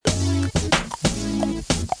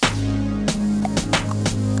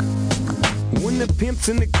Pimps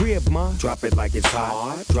in the crib, ma. Drop it like it's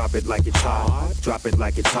hot. Drop it like it's hot. Drop it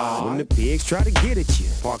like it's hot. When the pigs try to get at you,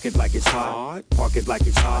 park it like it's hot. Park it like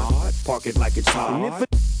it's hot. Park it like it's hot. And if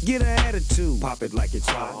a get an attitude, pop it like it's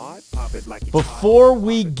hot. Pop it like it's hot. Before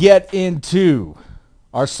we get into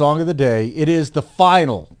our song of the day, it is the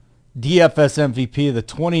final DFS MVP of the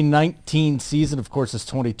 2019 season. Of course, it's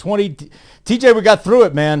 2020. TJ, we got through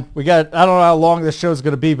it, man. I don't know how long this show is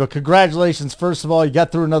going to be, but congratulations. First of all, you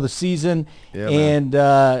got through another season. Yeah, and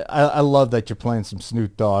I love that you're playing some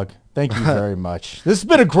Snoop Dogg. Thank you very much. This has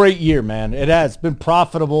been a great year, man. It has been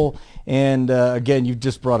profitable. And again, you've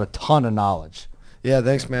just brought a ton of knowledge. Yeah,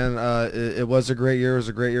 thanks, man. It was a great year. It was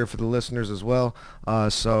a great year for the listeners as well.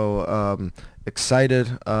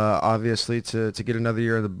 Excited, obviously, to get another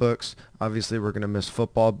year in the books. Obviously, we're going to miss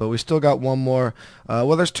football, but we still got one more.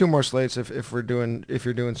 There's two more slates if you're doing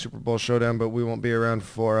Super Bowl Showdown, but we won't be around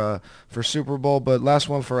for Super Bowl. But last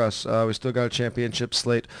one for us. We still got a championship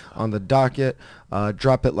slate on the docket.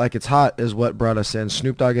 Drop It Like It's Hot is what brought us in.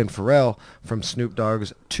 Snoop Dogg and Pharrell from Snoop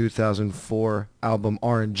Dogg's 2004 album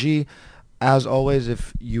R&G. As always,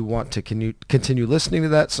 if you want to continue listening to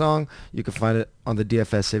that song, you can find it on the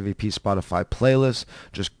DFS MVP Spotify playlist.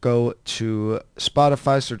 Just go to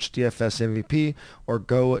Spotify, search DFS MVP, or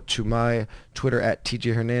go to my Twitter at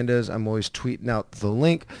TJ Hernandez. I'm always tweeting out the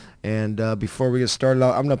link. And before we get started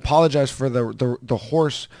out, I'm going to apologize for the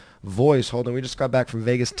hoarse voice. Hold on, we just got back from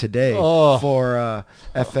Vegas today for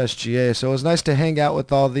FSGA, so it was nice to hang out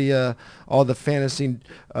with all the fantasy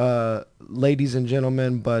ladies and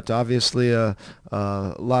gentlemen, but obviously a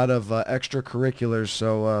lot of extracurriculars,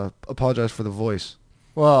 so apologize for the voice.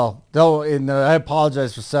 Well, I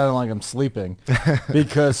apologize for sounding like I'm sleeping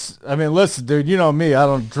because, I mean, listen, dude, you know me. I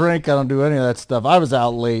don't drink. I don't do any of that stuff. I was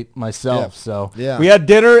out late myself, so we had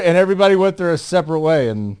dinner, and everybody went their separate way,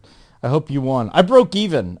 and I hope you won. I broke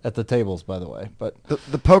even at the tables, by the way. But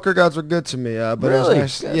the poker gods were good to me. But really? It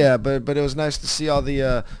was nice. Yeah, but it was nice to see all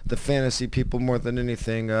the fantasy people more than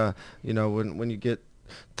anything. When you get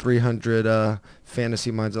 300 fantasy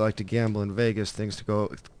minds that like to gamble in Vegas, things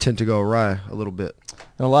tend to go awry a little bit.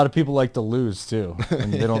 And a lot of people like to lose too,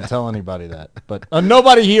 and they don't tell anybody that. But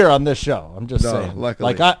nobody here on this show. I'm just saying.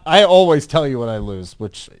 Luckily. Like I always tell you when I lose,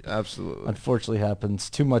 which absolutely unfortunately happens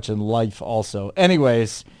too much in life also.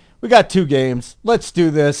 Anyways, we got two games. Let's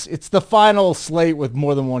do this. It's the final slate with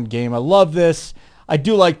more than one game. I love this. I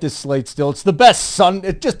do like this slate still. It's the best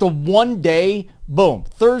It's just the one day. Boom.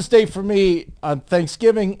 Thursday for me on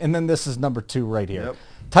Thanksgiving, and then this is number 2 right here. Yep.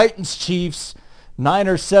 Titans, Chiefs,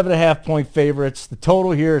 Niners 7.5-point favorites. The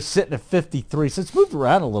total here is sitting at 53. So it's moved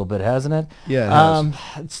around a little bit, hasn't it? Yeah, it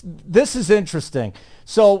has. This is interesting.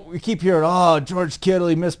 So we keep hearing, George Kittle,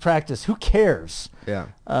 he missed practice. Who cares? Yeah.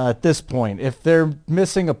 At this point, if they're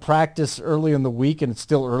missing a practice early in the week and it's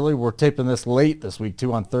still early, we're taping this late this week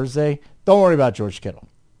too on Thursday. Don't worry about George Kittle.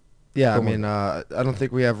 Yeah, I don't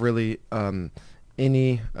think we have really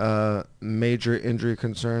any major injury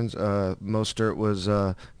concerns. Mostert was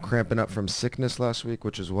cramping up from sickness last week,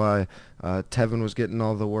 which is why Tevin was getting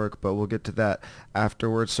all the work, but we'll get to that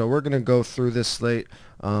afterwards. So we're going to go through this slate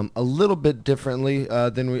a little bit differently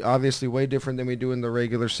way different than we do in the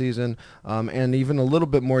regular season, and even a little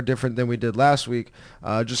bit more different than we did last week,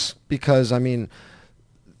 just because,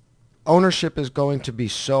 ownership is going to be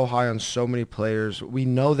so high on so many players. We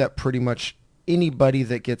know that pretty much anybody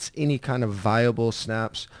that gets any kind of viable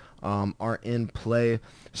snaps are in play.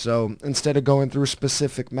 So instead of going through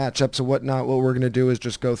specific matchups and whatnot, what we're going to do is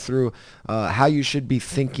just go through how you should be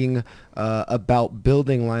thinking about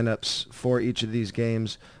building lineups for each of these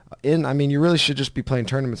games. You really should just be playing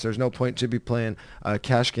tournaments. There's no point to be playing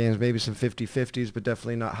cash games, maybe some 50-50s, but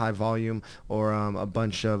definitely not high volume or a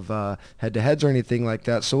bunch of head-to-heads or anything like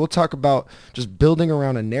that. So we'll talk about just building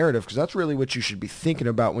around a narrative, because that's really what you should be thinking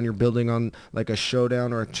about when you're building on like a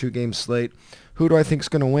showdown or a 2-game slate. Who do I think is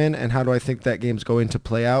going to win, and how do I think that game's going to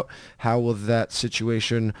play out? How will that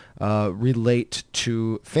situation relate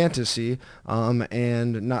to fantasy,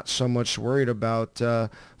 and not so much worried about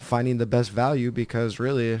finding the best value, because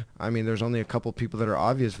really, there's only a couple people that are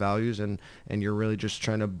obvious values, and you're really just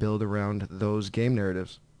trying to build around those game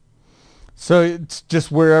narratives. So it's just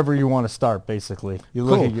wherever you want to start, basically. You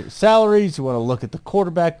look at your salaries, you want to look at the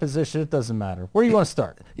quarterback position, it doesn't matter. Where do you want to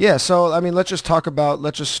start? Yeah, so let's just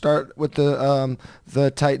start with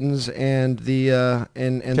the Titans and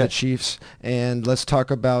the Chiefs, and let's talk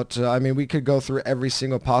about we could go through every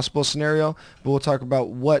single possible scenario, but we'll talk about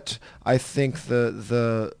what I think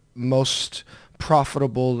the most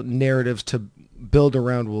profitable narratives to build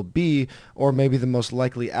around will be, or maybe the most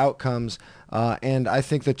likely outcomes. And I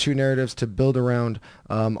think the two narratives to build around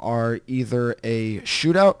are either a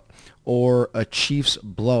shootout or a Chiefs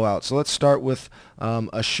blowout. So let's start with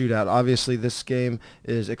a shootout. Obviously, this game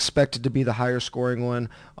is expected to be the higher scoring one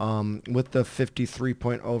with the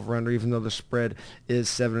 53-point over-under, even though the spread is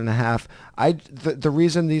 7.5. The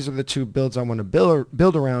reason these are the two builds I want to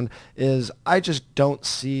build around is I just don't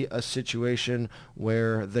see a situation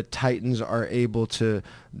where the Titans are able to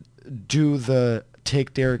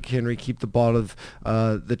take Derrick Henry, keep the ball out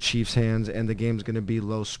of the Chiefs' hands, and the game's going to be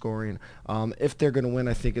low scoring. If they're going to win,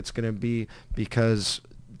 I think it's going to be because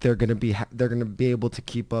they're going to be able to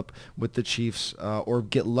keep up with the Chiefs or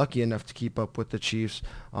get lucky enough to keep up with the Chiefs.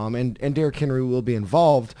 And Derrick Henry will be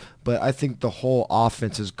involved, but I think the whole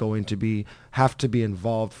offense is going to have to be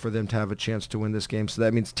involved for them to have a chance to win this game. So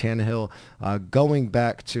that means Tannehill going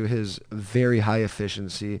back to his very high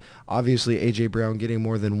efficiency. Obviously, A.J. Brown getting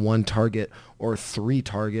more than one target or 3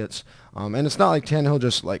 targets. And it's not like Tannehill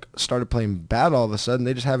just started playing bad all of a sudden.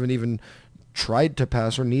 They just haven't even tried to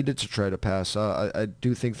pass or needed to try to pass. I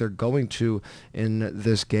do think they're going to in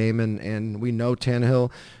this game, and we know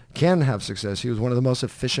Tannehill can have success. He was one of the most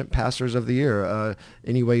efficient passers of the year,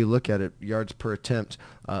 any way you look at it, yards per attempt,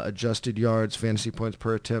 adjusted yards, fantasy points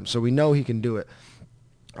per attempt. So we know he can do it.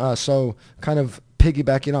 So kind of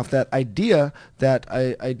piggybacking off that idea that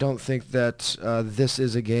I don't think that this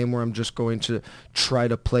is a game where I'm just going to try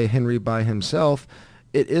to play Henry by himself.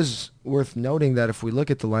 It is worth noting that if we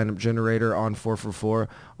look at the lineup generator on 4for4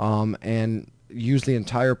 and use the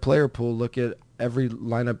entire player pool, look at every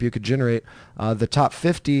lineup you could generate, the top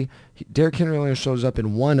 50, Derrick Henry only shows up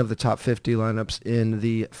in 1 of the top 50 lineups in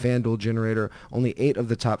the FanDuel generator, only 8 of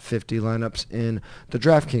the top 50 lineups in the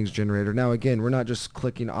DraftKings generator. Now, again, we're not just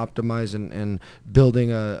clicking optimize and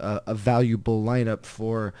building a valuable lineup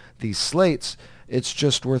for these slates. It's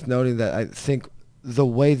just worth noting that I think the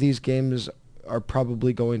way these games are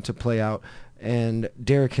probably going to play out, and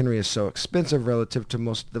Derrick Henry is so expensive relative to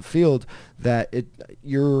most of the field that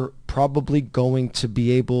you're probably going to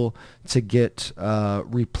be able to get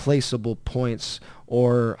replaceable points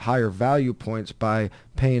or higher value points by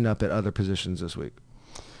paying up at other positions this week.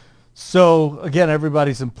 So, again,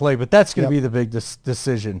 everybody's in play, but that's going to be the big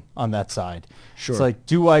decision on that side. Sure. It's like,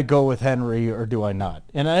 do I go with Henry or do I not?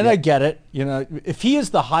 And I get it. You know, if he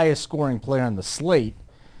is the highest scoring player on the slate,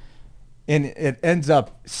 and he ends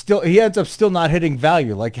up still not hitting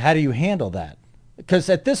value. Like, how do you handle that? Because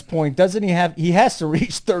at this point, he has to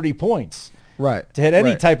reach 30 points, right, to hit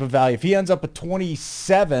any type of value. If he ends up at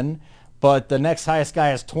 27, but the next highest guy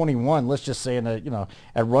has 21, let's just say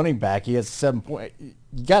at running back he has 7 points.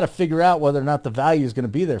 You got to figure out whether or not the value is going to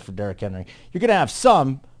be there for Derrick Henry. You're going to have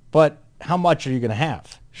some, but how much are you going to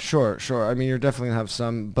have? Sure. I mean, you're definitely going to have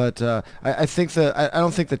some, but I think I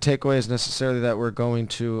don't think the takeaway is necessarily that we're going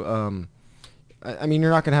to. I mean, you're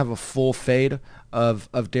not going to have a full fade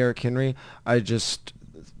of Derrick Henry. I just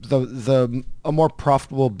a more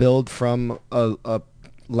profitable build from a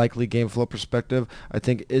likely game flow perspective, I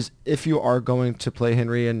think, is if you are going to play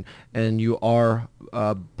Henry and you are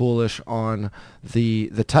bullish on the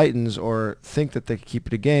Titans or think that they can keep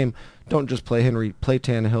it a game, don't just play Henry, play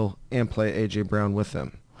Tannehill and play A.J. Brown with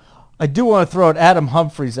them. I do want to throw out Adam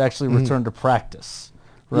Humphries actually returned to practice,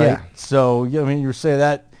 right? Yeah. So, I mean, you say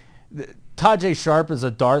that Tajay Sharp is a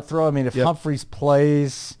dart throw. I mean, if Humphries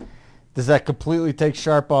plays, does that completely take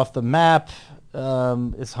Sharp off the map?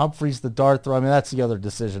 Is Humphries the dart throw? I mean, that's the other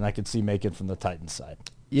decision I could see making from the Titans side.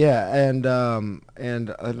 Yeah, and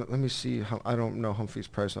let me see. I don't know Humphries'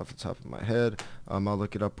 price off the top of my head. I'll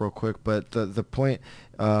look it up real quick. But the point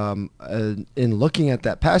in looking at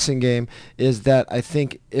that passing game is that I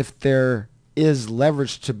think if there is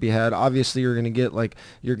leverage to be had, obviously you're going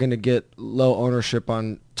to get low ownership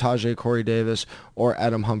on Tajay, Corey Davis, or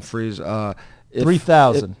Adam Humphries.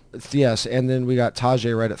 3,000. Yes, and then we got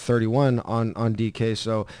Tajay right at 31 on DK.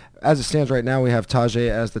 So as it stands right now, we have Tajay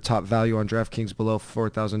as the top value on DraftKings below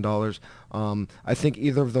 $4,000. I think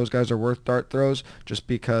either of those guys are worth dart throws just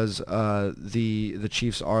because the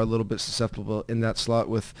Chiefs are a little bit susceptible in that slot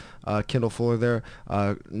with Kendall Fuller there,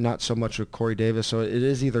 not so much with Corey Davis. So it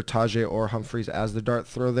is either Tajay or Humphries as the dart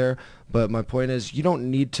throw there. But my point is you don't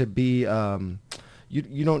need to be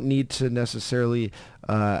you don't need to necessarily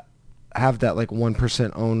have that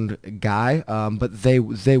 1% owned guy, but they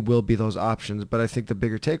will be those options. But I think the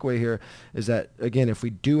bigger takeaway here is that, again, if we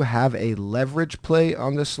do have a leverage play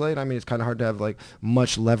on this slate, I mean, it's kind of hard to have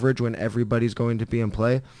much leverage when everybody's going to be in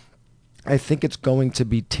play. I think it's going to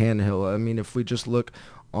be Tannehill. I mean, if we just look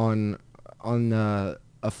on a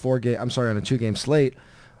 2-game slate,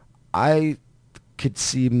 I could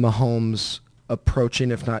see Mahomes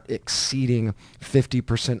approaching, if not exceeding,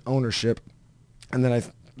 50% ownership, and then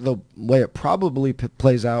the way it probably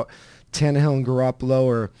plays out, Tannehill and Garoppolo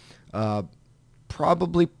are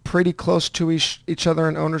Probably pretty close to each other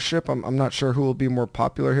in ownership. I'm not sure who will be more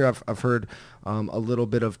popular here. I've heard a little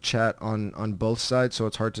bit of chat on both sides, so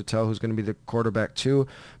it's hard to tell who's going to be the quarterback too.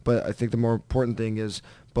 But I think the more important thing is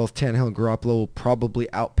both Tannehill and Garoppolo will probably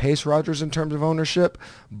outpace Rodgers in terms of ownership,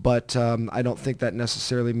 but I don't think that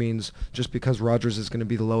necessarily means just because Rodgers is going to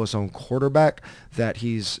be the lowest owned quarterback that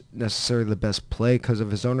he's necessarily the best play because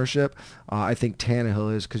of his ownership. I think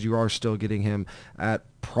Tannehill is, because you are still getting him at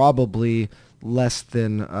probably less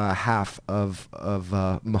than half of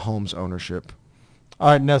Mahomes' ownership. All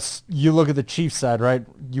right, now you look at the Chiefs side, right?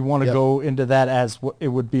 You want to go into that as it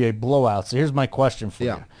would be a blowout. So here's my question for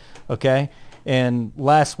you, okay? And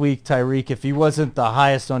last week, Tyreek, if he wasn't the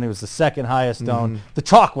highest owned, he was the second highest owned. The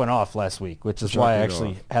chalk went off last week, which is why I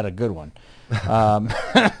actually had a good one. It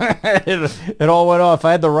all went off.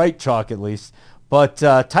 I had the right chalk at least. But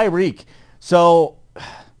Tyreek, so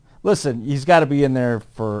listen, he's got to be in there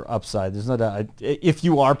for upside. There's no doubt. If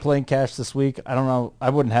you are playing cash this week, I don't know.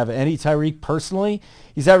 I wouldn't have any Tyreek personally.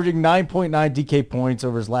 He's averaging 9.9 DK points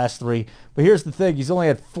over his last 3. But here's the thing. He's only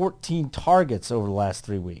had 14 targets over the last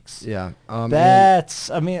 3 weeks. Yeah. It's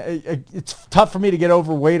tough for me to get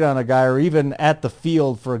overweight on a guy or even at the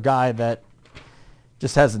field for a guy that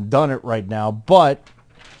just hasn't done it right now. But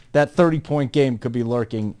that 30-point game could be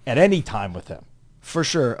lurking at any time with him. For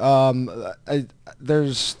sure.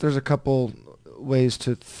 There's a couple ways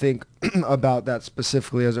to think about that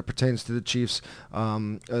specifically as it pertains to the Chiefs.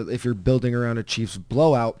 If you're building around a Chiefs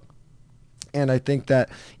blowout, and I think that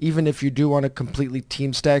even if you do want to completely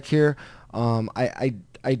team stack here, I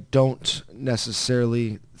don't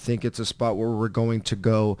necessarily think it's a spot where we're going to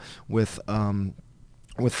go with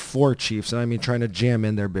 4 Chiefs, and I mean trying to jam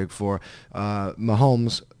in their big 4: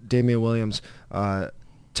 Mahomes, Damian Williams,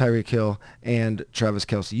 Tyreek Hill, and Travis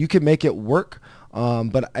Kelce. You can make it work,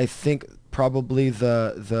 but I think probably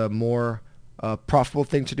the more profitable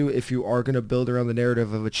thing to do if you are going to build around the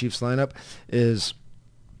narrative of a Chiefs lineup is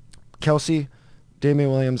Kelce, Damian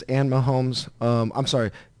Williams, and Mahomes.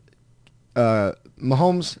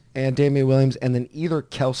 Mahomes and Damian Williams, and then either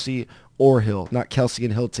Kelce or Hill, not Kelce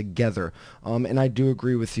and Hill together. And I do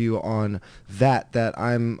agree with you on that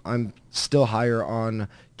I'm still higher on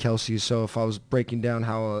Kelce. So if I was breaking down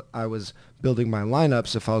how I was building my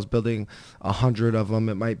lineups, if I was building 100 of them,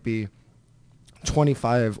 it might be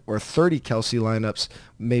 25 or 30 Kelce lineups,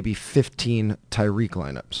 maybe 15 Tyreek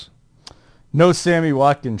lineups. No Sammy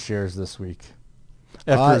Watkins shares this week.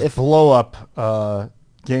 After his blow-up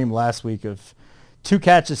game last week of 2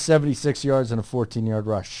 catches, 76 yards, and a 14-yard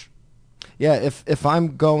rush. Yeah, if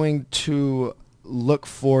I'm going to look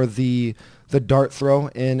for the dart throw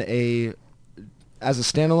as a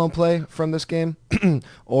standalone play from this game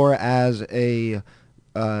or as a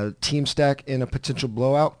team stack in a potential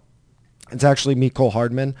blowout, it's actually Mecole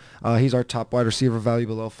Hardman. He's our top wide receiver value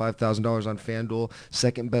below $5,000 on FanDuel,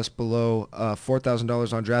 second best below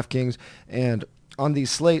 $4,000 on DraftKings. And on these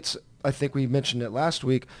slates, I think we mentioned it last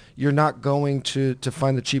week, you're not going to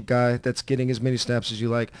find the cheap guy that's getting as many snaps as you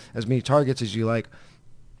like, as many targets as you like.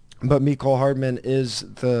 But Mecole Hardman is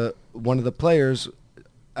one of the players,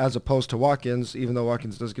 as opposed to Watkins. Even though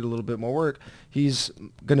Watkins does get a little bit more work, he's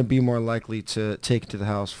going to be more likely to take it to the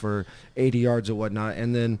house for 80 yards or whatnot.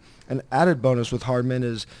 And then an added bonus with Hardman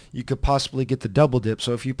is you could possibly get the double dip.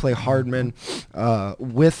 So if you play Hardman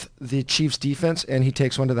with the Chiefs defense and he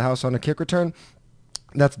takes one to the house on a kick return,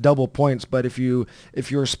 that's double points. But if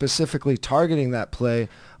you're specifically targeting that play,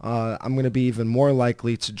 I'm going to be even more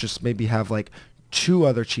likely to just maybe have like 2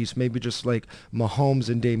 other Chiefs, maybe just like Mahomes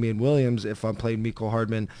and Damian Williams if I'm playing Mecole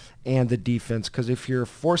Hardman and the defense. Because if you're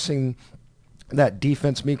forcing that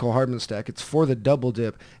defense Mecole Hardman stack, it's for the double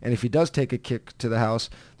dip. And if he does take a kick to the house,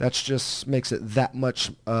 that just makes it that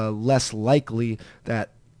much less likely that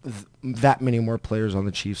that many more players on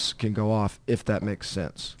the Chiefs can go off, if that makes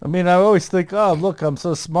sense. I mean, I always think, oh, look, I'm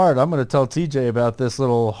so smart. I'm going to tell TJ about this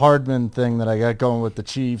little Hardman thing that I got going with the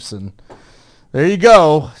Chiefs, and there you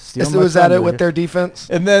go. Was that it with their defense?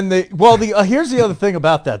 And then here's the other thing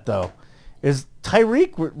about that, though, is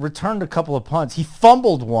Tyreek returned a couple of punts. He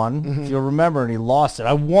fumbled one, if you'll remember, and he lost it.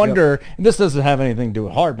 I wonder, and this doesn't have anything to do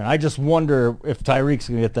with Hardman, I just wonder if Tyreek's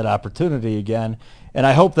going to get that opportunity again. And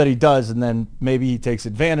I hope that he does, and then maybe he takes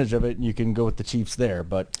advantage of it, and you can go with the Chiefs there.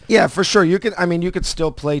 But yeah, for sure, you could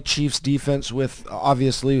still play Chiefs defense with.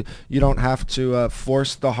 Obviously, you don't have to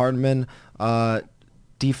force the Hardman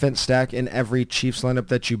defense stack in every Chiefs lineup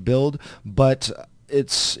that you build, but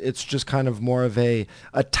it's just kind of more of a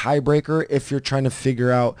tiebreaker if you're trying to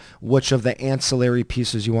figure out which of the ancillary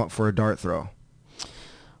pieces you want for a dart throw.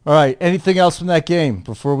 All right, anything else from that game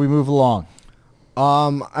before we move along?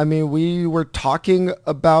 I mean, we were talking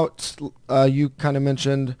about, you kind of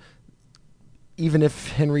mentioned, even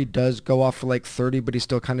if Henry does go off for like 30, but he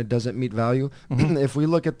still kind of doesn't meet value. If we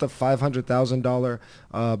look at the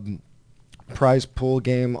 $500,000 prize pool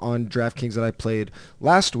game on DraftKings that I played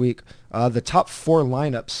last week, the top 4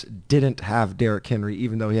 lineups didn't have Derrick Henry,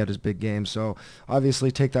 even though he had his big game. So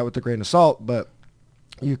obviously take that with a grain of salt, but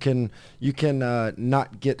you can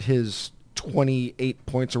not get his 28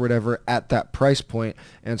 points or whatever at that price point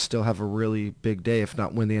and still have a really big day, if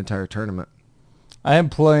not win the entire tournament. I am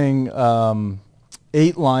playing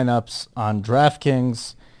 8 lineups on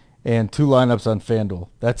DraftKings and 2 lineups on FanDuel.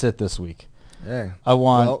 That's it this week. Yeah.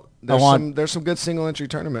 There's some good single entry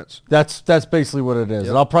tournaments. That's basically what it is. Yep.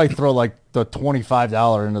 And I'll probably throw like the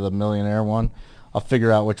 $25 into the millionaire one. I'll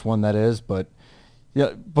figure out which one that is. But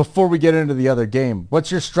yeah, before we get into the other game,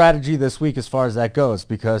 what's your strategy this week as far as that goes?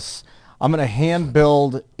 Because I'm going to hand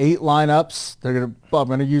build 8 lineups. I'm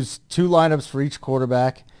going to use 2 lineups for each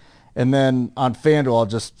quarterback. And then on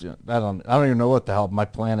FanDuel, I don't even know what the hell my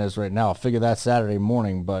plan is right now. I'll figure that Saturday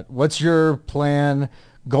morning. But what's your plan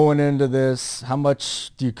going into this? How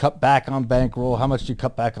much do you cut back on bankroll? How much do you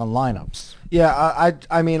cut back on lineups? Yeah,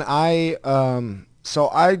 so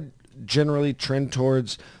I generally trend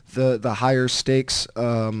towards the higher stakes,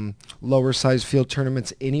 lower size field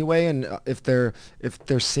tournaments anyway. And if they're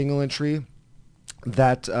single entry,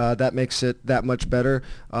 that makes it that much better.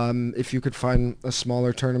 If you could find a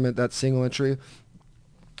smaller tournament that's single entry,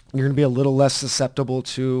 you're going to be a little less susceptible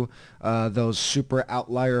to those super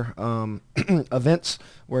outlier events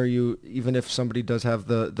where even if somebody does have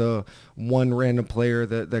the one random player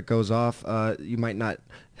that goes off, you might not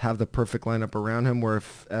have the perfect lineup around him, where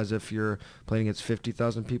if you're playing against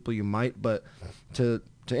 50,000 people, you might. But to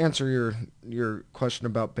answer your question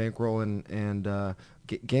about bankroll and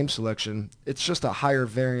game selection, it's just a higher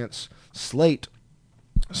variance slate.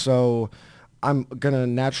 So I'm going to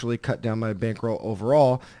naturally cut down my bankroll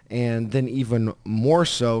overall, and then even more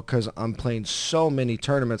so because I'm playing so many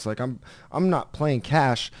tournaments. Like I'm not playing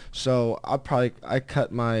cash, so I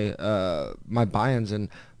cut my my buy-ins and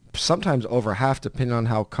sometimes over half, depending on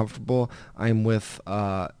how comfortable I'm with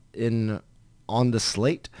on the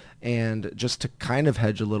slate, and just to kind of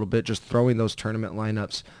hedge a little bit, just throwing those tournament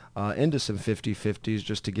lineups into some 50-50s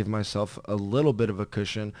just to give myself a little bit of a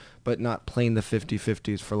cushion, but not playing the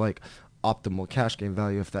 50-50s for like optimal cash game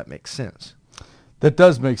value, if that makes sense. That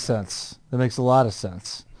does make sense. That makes a lot of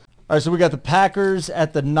sense. All right, so we got the Packers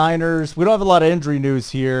at the Niners. We don't have a lot of injury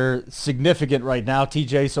news here, significant right now,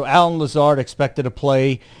 TJ. So Allen Lazard expected to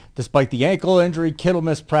play despite the ankle injury. Kittle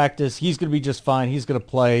missed practice. He's going to be just fine. He's going to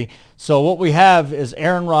play. So what we have is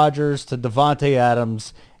Aaron Rodgers to Devontae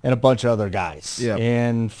Adams and a bunch of other guys. Yep.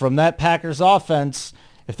 And from that Packers offense,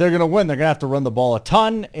 if they're going to win, they're going to have to run the ball a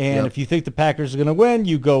ton. And if you think the Packers are going to win,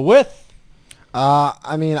 you go with?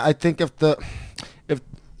 I mean, I think if the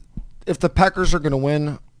Packers are going to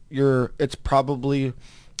win, it's probably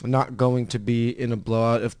not going to be in a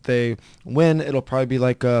blowout. If they win, it'll probably be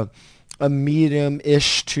like a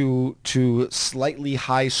medium-ish to slightly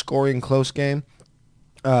high-scoring close game.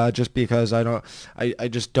 Just because I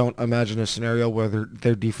just don't imagine a scenario where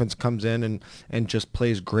their defense comes in and just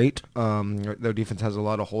plays great. Their defense has a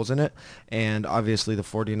lot of holes in it, and obviously the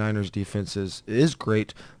 49ers defense is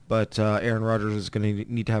great, but Aaron Rodgers is going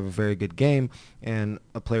to need to have a very good game, and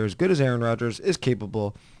a player as good as Aaron Rodgers is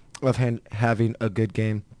capable of having a good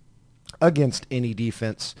game against any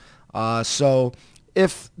defense. So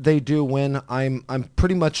if they do win, I'm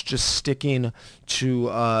pretty much just sticking to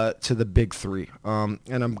the big three, and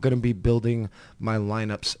I'm going to be building my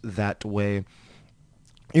lineups that way.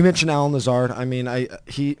 You mentioned Allen Lazard. I mean,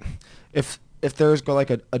 if there's like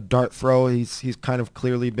a dart throw, he's kind of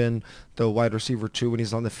clearly been the wide receiver 2 when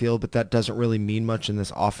he's on the field, but that doesn't really mean much in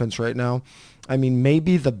this offense right now. I mean,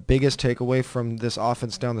 maybe the biggest takeaway from this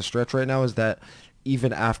offense down the stretch right now is that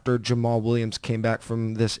even after Jamal Williams came back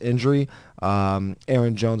from this injury,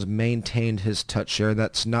 Aaron Jones maintained his touch share.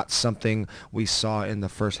 That's not something we saw in the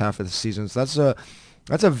first half of the season. So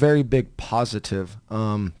that's a very big positive.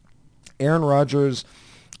 Aaron Rodgers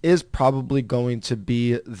is probably going to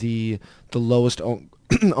be the lowest owned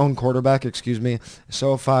quarterback, excuse me.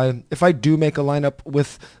 So if I do make a lineup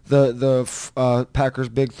with the Packers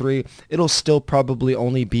big three, it'll still probably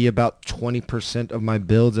only be about 20% of my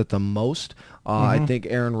builds at the most. I think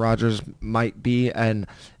Aaron Rodgers might be in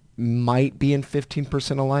 15% of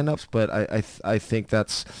lineups, but I think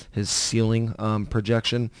that's his ceiling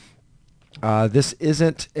projection. This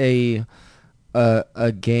isn't a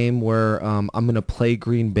game where I'm going to play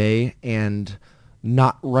Green Bay and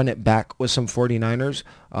not run it back with some 49ers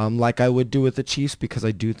like I would do with the Chiefs, because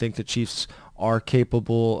I do think the Chiefs are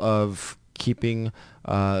capable of keeping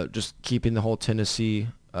the whole Tennessee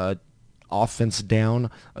offense down,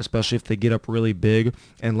 especially if they get up really big.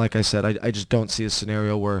 And like I said, I just don't see a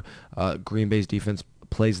scenario where Green Bay's defense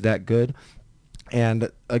plays that good.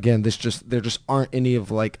 And again, there just aren't any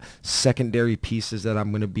of like secondary pieces that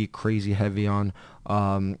I'm going to be crazy heavy on.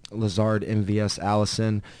 Lazard, MVS,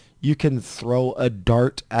 Allison. You can throw a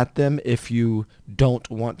dart at them if you don't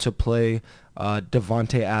want to play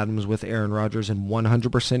Devontae Adams with Aaron Rodgers in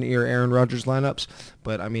 100% of your Aaron Rodgers lineups.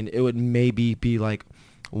 But I mean, it would maybe be like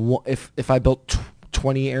if I built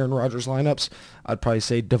 20 Aaron Rodgers lineups, I'd probably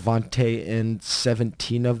say Devontae in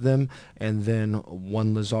 17 of them, and then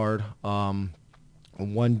one Lazard,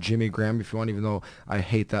 one Jimmy Graham if you want, even though I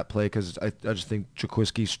hate that play because I just think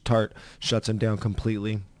Jaquiski Tart shuts him down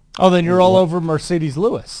completely. Oh, then you're all over Mercedes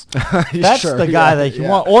Lewis. That's Sure, the guy that you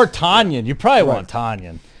want. Or Tanyan. You probably want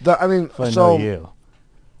Tanyan. I mean, if I so know you.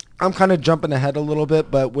 I'm kind of jumping ahead a little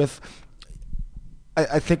bit, but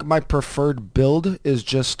I think my preferred build is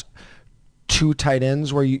just 2 tight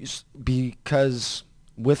ends because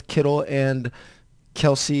with Kittle and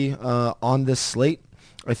Kelsey on this slate,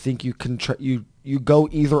 I think you can you go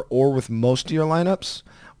either or with most of your lineups,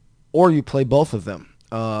 or you play both of them.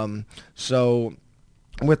 So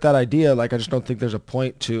with that idea, like I just don't think there's a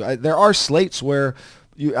point to. There are slates where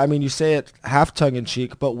you say it half tongue in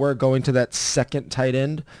cheek, but where going to that second tight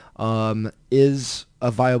end is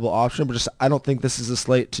a viable option. But I don't think this is a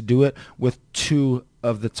slate to do it with 2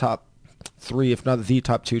 of the top 3, if not the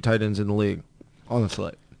top 2 tight ends in the league on the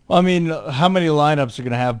slate. Well, I mean, how many lineups are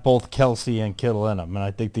going to have both Kelsey and Kittle in them? And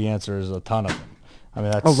I think the answer is a ton of them. I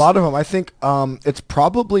mean, that's a lot of them. I think it's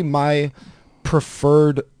probably my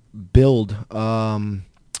preferred build,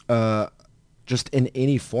 just in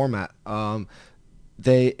any format.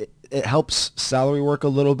 It helps salary work a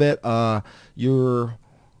little bit. You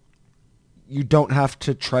don't have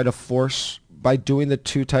to try to force, by doing the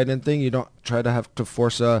 2 tight end thing, you don't try to have to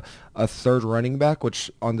force a third running back, which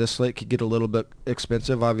on this slate could get a little bit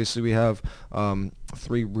expensive. Obviously, we have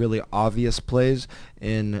 3 really obvious plays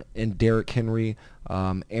in Derrick Henry,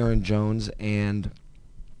 Aaron Jones, and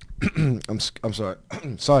I'm sorry.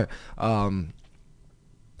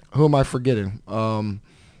 Who am I forgetting?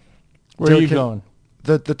 Where are you going?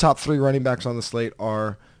 The top 3 running backs on the slate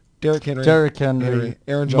are Derrick Henry,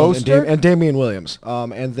 Aaron Jones, and Damian Williams.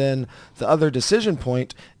 And then the other decision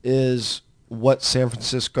point is, what San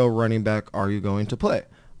Francisco running back are you going to play?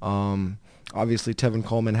 Obviously, Tevin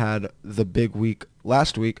Coleman had the big week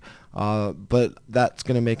last week, but that's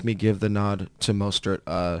going to make me give the nod to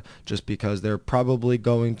Mostert just because they're probably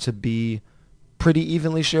going to be pretty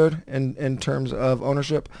evenly shared in terms of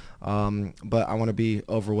ownership. But I want to be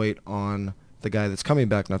overweight on the guy that's coming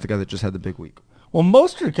back, not the guy that just had the big week. Well,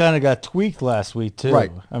 Mostert kind of got tweaked last week, too.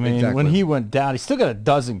 Right. I mean, exactly. When he went down, he still got a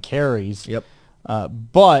dozen carries. Yep.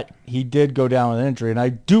 But he did go down with an injury. And I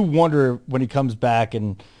do wonder when he comes back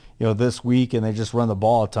and, this week and they just run the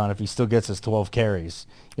ball a ton, if he still gets his 12 carries.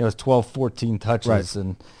 His 12, 14 touches. Right.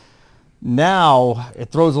 And now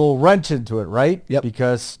it throws a little wrench into it, right? Yep.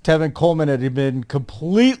 Because Tevin Coleman had been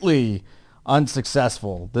completely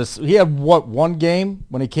unsuccessful. He had, one game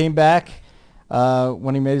when he came back?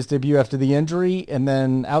 When he made his debut after the injury, and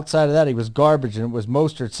then outside of that, he was garbage, and it was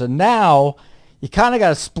Mostert. So now you kind of got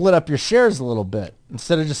to split up your shares a little bit.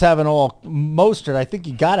 Instead of just having all Mostert, I think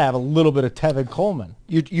you got to have a little bit of Tevin Coleman.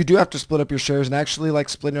 You do have to split up your shares, and actually like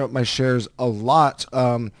splitting up my shares a lot,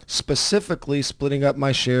 specifically splitting up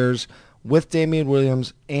my shares with Damian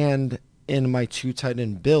Williams and in my 2 tight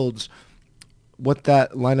end builds. What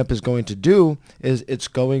that lineup is going to do is it's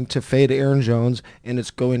going to fade Aaron Jones and it's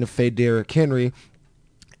going to fade Derrick Henry.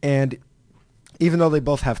 And even though they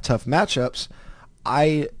both have tough matchups,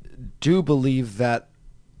 I do believe that,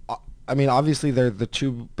 obviously they're the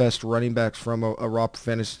 2 best running backs from a raw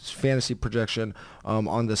fantasy projection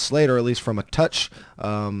on the slate, or at least from a touch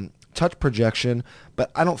projection. But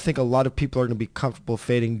I don't think a lot of people are going to be comfortable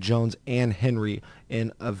fading Jones and Henry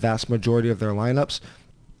in a vast majority of their lineups.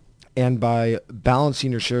 And by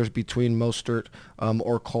balancing your shares between Mostert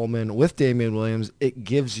or Coleman with Damian Williams, it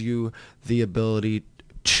gives you the ability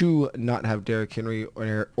to not have Derrick Henry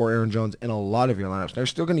or Aaron Jones in a lot of your lineups. Now, you're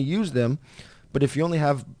still going to use them, but if you only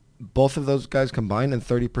have both of those guys combined in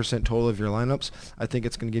 30% total of your lineups, I think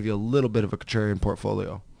it's going to give you a little bit of a contrarian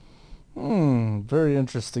portfolio. Very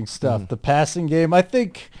interesting stuff. The passing game, I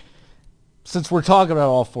think, since we're talking about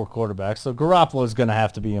all 4 quarterbacks, so Garoppolo is going to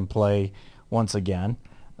have to be in play once again.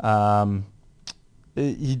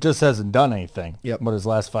 He just hasn't done anything. Yep. But his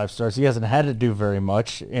last 5 starts, he hasn't had to do very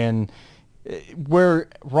much. And where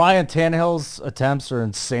Ryan Tannehill's attempts are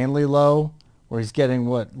insanely low, where he's getting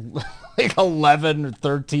what, like 11 or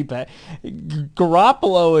 13.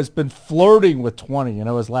 Garoppolo has been flirting with 20,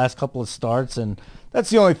 his last couple of starts, and that's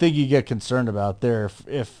the only thing you get concerned about there.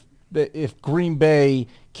 If Green Bay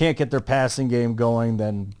can't get their passing game going,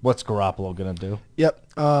 then what's Garoppolo going to do? Yep.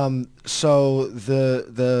 So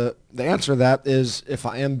the answer to that is, if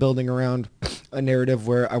I am building around a narrative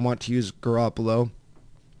where I want to use Garoppolo,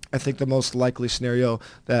 I think the most likely scenario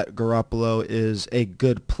that Garoppolo is a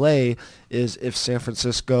good play is if San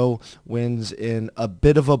Francisco wins in a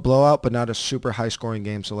bit of a blowout, but not a super high-scoring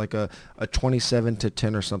game, so like a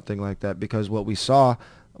 27-10 or something like that. Because what we saw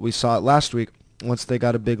it last week. Once they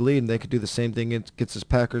got a big lead, and they could do the same thing against this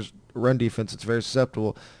Packers run defense. It's very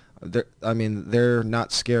susceptible. They're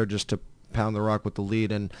not scared just to pound the rock with the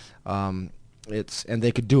lead, and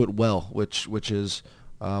they could do it well, which is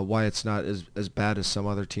why it's not as bad as some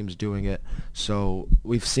other teams doing it. So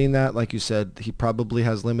we've seen that. Like you said, he probably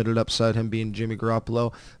has limited upside, him being Jimmy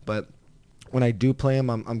Garoppolo. But when I do play him,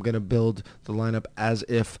 I'm going to build the lineup as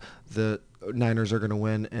if the Niners are going to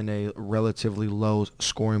win in a relatively low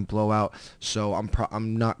scoring blowout. So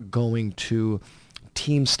I'm not going to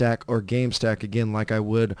team stack or game stack again like I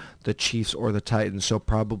would the Chiefs or the Titans. So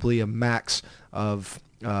probably a max of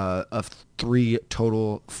 3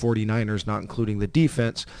 total 49ers, not including the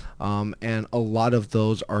defense. And a lot of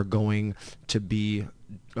those are going to be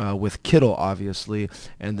with Kittle, obviously.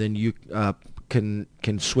 And then you can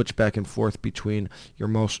switch back and forth between your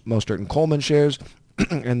Mostert and Coleman shares,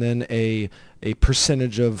 and then a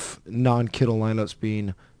percentage of non-Kittle lineups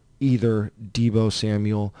being either Deebo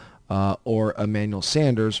Samuel or Emmanuel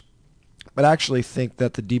Sanders. But I actually think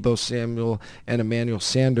that the Deebo Samuel and Emmanuel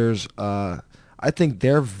Sanders, I think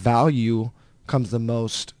their value comes the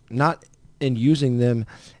most, not in using them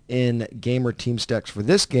in game or team stacks for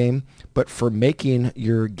this game, but for making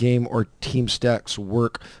your game or team stacks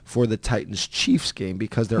work for the Titans-Chiefs game,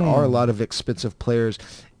 because there are a lot of expensive players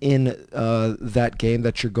in that game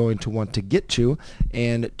that you're going to want to get to.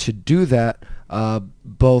 And to do that,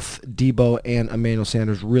 both Deebo and Emmanuel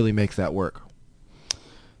Sanders really make that work.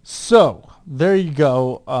 So there you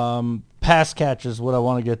go. Pass catch is what I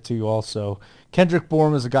want to get to also. Kendrick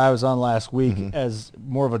Bourne was a guy I was on last week as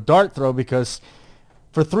more of a dart throw, because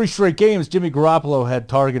for 3 straight games, Jimmy Garoppolo had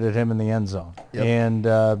targeted him in the end zone. Yep.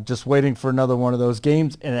 And just waiting for another one of those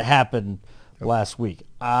games, and it happened last week.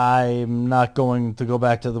 I'm not going to go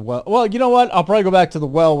back to the well. Well, you know what? I'll probably go back to the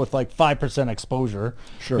well with like 5% exposure.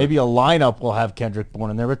 Sure. Maybe a lineup will have Kendrick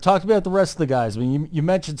Bourne in there. But talk about the rest of the guys. I mean, you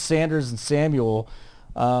mentioned Sanders and Samuel.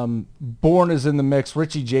 Bourne is in the mix.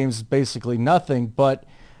 Richie James is basically nothing. But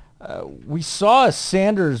we saw a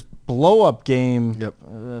Sanders blow-up game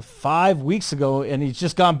 5 weeks ago, and he's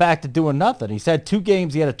just gone back to doing nothing. He's had 2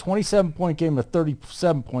 games. He had a 27-point game and a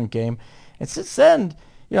 37-point game. And since then,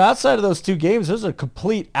 outside of those 2 games, those are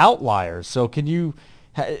complete outliers. So can you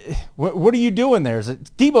what are you doing there?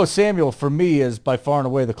 Deebo Samuel, for me, is by far and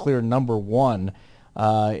away the clear number 1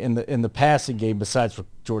 in the passing game besides for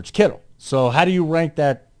George Kittle. So how do you rank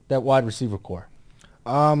that wide receiver core?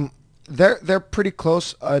 They're pretty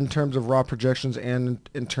close in terms of raw projections and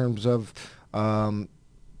in terms of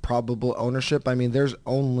probable ownership. I mean, there's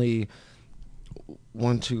only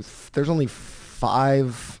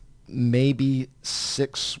 5, maybe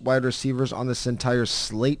 6 wide receivers on this entire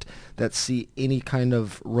slate that see any kind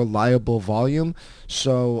of reliable volume.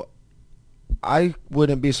 So I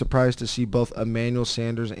wouldn't be surprised to see both Emmanuel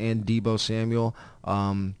Sanders and Deebo Samuel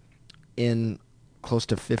in close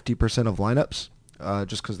to 50% of lineups.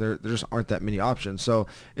 Just because there just aren't that many options. So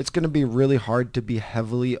it's going to be really hard to be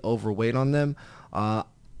heavily overweight on them.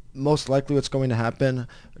 Most likely what's going to happen,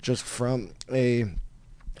 just from a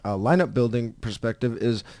lineup building perspective,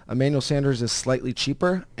 is Emmanuel Sanders is slightly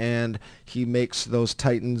cheaper, and he makes those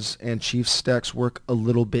Titans and Chiefs stacks work a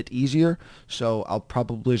little bit easier. So I'll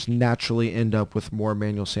probably just naturally end up with more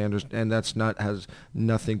Emmanuel Sanders, and has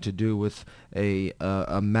nothing to do with a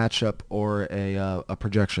matchup or a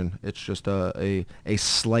projection. It's just a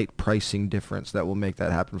slight pricing difference that will make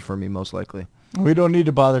that happen for me, most likely. We don't need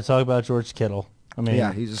to bother talking about George Kittle. I mean,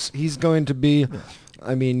 yeah, he's going to be.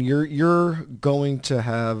 I mean, you're going to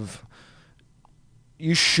have.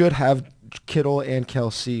 You should have Kittle and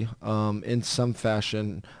Kelsey in some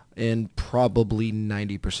fashion in probably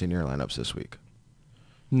 90% of your lineups this week.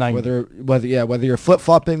 90. Whether you're flip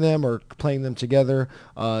flopping them or playing them together,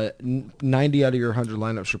 90 out of your 100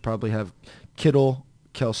 lineups should probably have Kittle,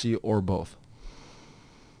 Kelsey, or both.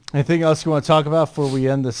 Anything else you want to talk about before we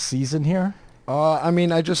end the season here? I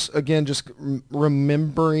mean, just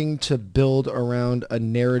remembering to build around a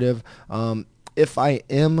narrative. If I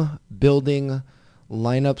am building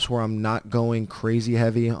lineups where I'm not going crazy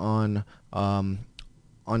heavy on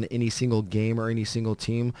any single game or any single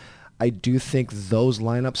team, I do think those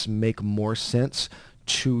lineups make more sense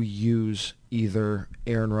to use either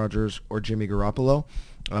Aaron Rodgers or Jimmy Garoppolo,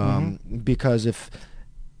 because if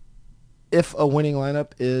a winning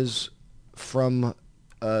lineup is from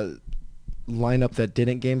a lineup that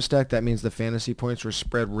didn't game stack, that means the fantasy points were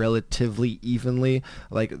spread relatively evenly.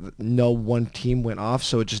 Like no one team went off,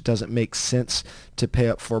 so it just doesn't make sense to pay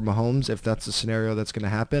up for Mahomes if that's the scenario that's going to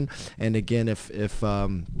happen. And again,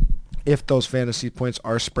 if those fantasy points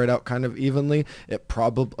are spread out kind of evenly, it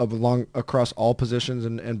probably across all positions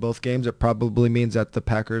in both games, it probably means that the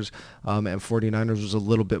Packers and 49ers was a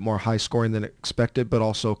little bit more high scoring than expected, but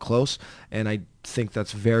also close. And I think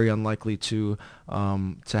that's very unlikely to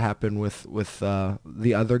happen with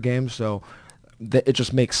the other games. So it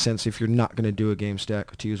just makes sense if you're not going to do a game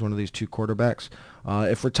stack to use one of these two quarterbacks.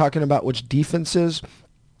 If we're talking about which defenses,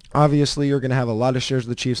 obviously, you're going to have a lot of shares of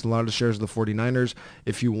the Chiefs and a lot of shares of the 49ers.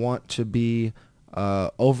 If you want to be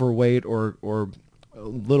overweight or a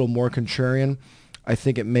little more contrarian, I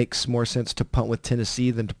think it makes more sense to punt with Tennessee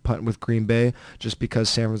than to punt with Green Bay, just because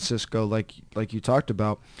San Francisco, like you talked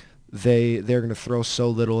about, they're going to throw so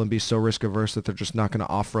little and be so risk averse that they're just not going to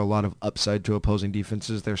offer a lot of upside to opposing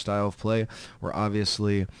defenses. Their style of play, where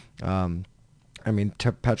obviously, Patrick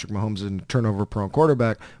Mahomes is a turnover-prone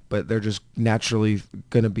quarterback, but they're just naturally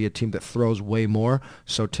going to be a team that throws way more.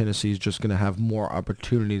 So Tennessee's just going to have more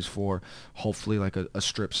opportunities for hopefully like a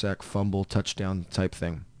strip sack, fumble, touchdown type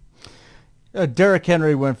thing. Derrick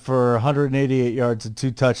Henry went for 188 yards and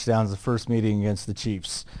 2 touchdowns the first meeting against the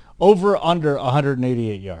Chiefs. Over under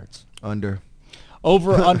 188 yards. Under.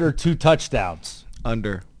 Over under 2 touchdowns.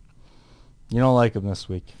 Under. You don't like him this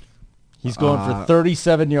week. He's going for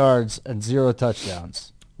 37 yards and 0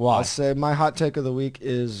 touchdowns. Why? I'll say my hot take of the week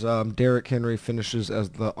is Derrick Henry finishes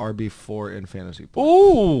as the RB4 in fantasy points.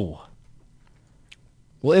 Ooh.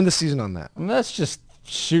 We'll end the season on that. And that's just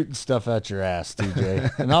shooting stuff at your ass,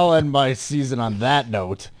 TJ. And I'll end my season on that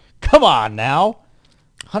note. Come on now.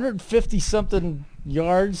 150-something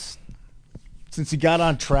yards since he got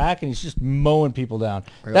on track, and he's just mowing people down.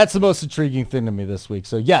 Yep. That's the most intriguing thing to me this week.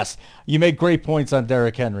 So, yes, you make great points on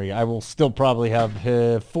Derrick Henry. I will still probably have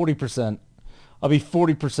 40%. I'll be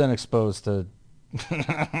 40% exposed to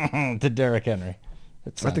to Derrick Henry.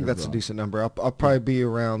 I think that's a decent number. I'll probably be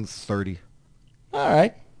around 30. All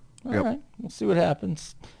right. All right. We'll see what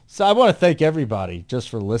happens. So I want to thank everybody just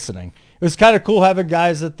for listening. It was kind of cool having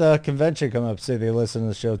guys at the convention come up and say they listen to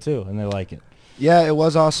the show too, and they like it. Yeah, it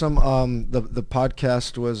was awesome. The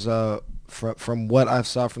podcast was, from what I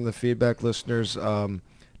saw from the feedback, listeners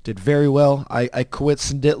did very well. I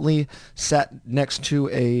coincidentally sat next to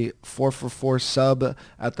a 4for4 sub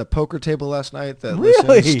at the poker table last night that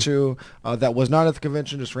listens to that was not at the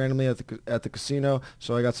convention, just randomly at the casino.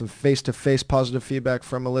 So I got some face-to-face positive feedback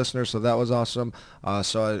from a listener, so that was awesome.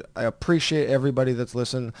 So I appreciate everybody that's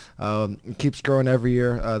listened. It keeps growing every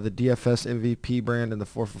year. The DFS MVP brand and the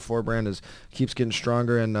 4for4 brand keeps getting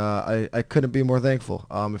stronger, and I couldn't be more thankful.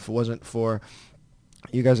 If it wasn't for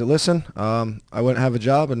you guys that listen, I wouldn't have a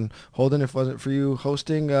job, and Holden, if it wasn't for you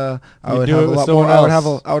hosting, I would have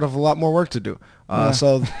a lot more work to do.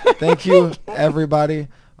 So thank you, everybody.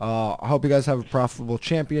 I hope you guys have a profitable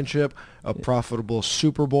championship, a profitable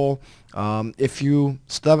Super Bowl. If you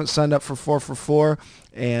still haven't signed up for 4for4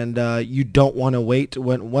 and you don't want to wait,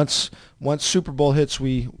 once Super Bowl hits,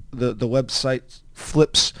 the website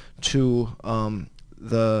flips to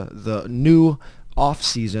the new off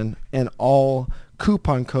season, and all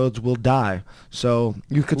coupon codes will die. So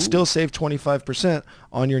you could still save 25%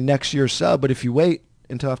 on your next year's sub, but if you wait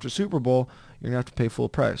until after Super Bowl, you're going to have to pay full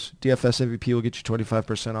price. DFS MVP will get you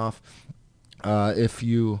 25% off. If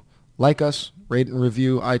you like us, rate and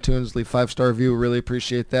review iTunes, leave 5-star review. Really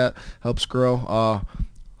appreciate that. Helps grow.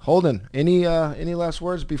 Holden, any last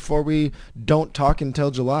words before we don't talk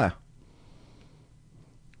until July?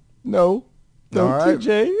 No. All right.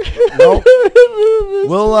 TJ. Nope.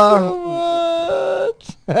 We'll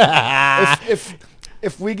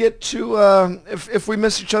if we get too if we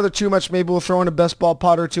miss each other too much, maybe we'll throw in a best ball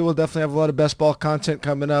pod or two. We'll definitely have a lot of best ball content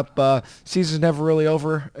coming up. Season's never really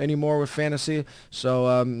over anymore with fantasy,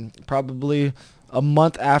 so probably a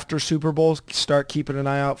month after Super Bowl, start keeping an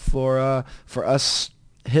eye out for us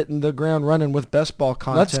hitting the ground running with best ball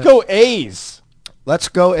content. Let's go A's. Let's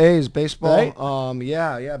go A's. Baseball. Right?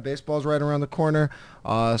 Yeah. Baseball's right around the corner.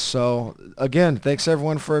 So again, thanks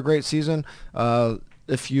everyone for a great season.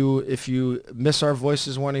 if you miss our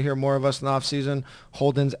voices, want to hear more of us in the off season,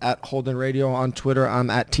 Holden's at Holden Radio on Twitter. I'm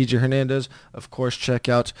at TJ Hernandez. Of course, check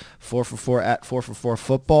out 4for4 at 4for4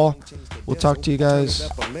 Football. We'll talk to you guys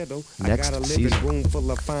next season. Room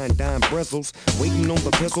full of fine dime bristles, waiting on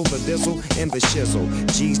the pistol, the dizzle, and the shizzle.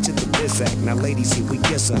 G's to the bizac. Now, ladies, here we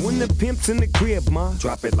kiss her. When the pimp's in the crib, ma,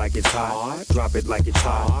 drop it like it's hot. Drop it like it's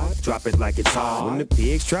hot. Drop it like it's hot. When the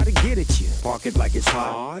pigs try to get at you, park it like it's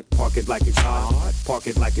hot. Park it like it's hot. Park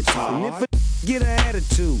it like it's hot. And if a get an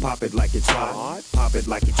attitude, pop it like it's hot. Pop it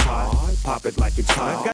like it's hot. Pop it like it's hot.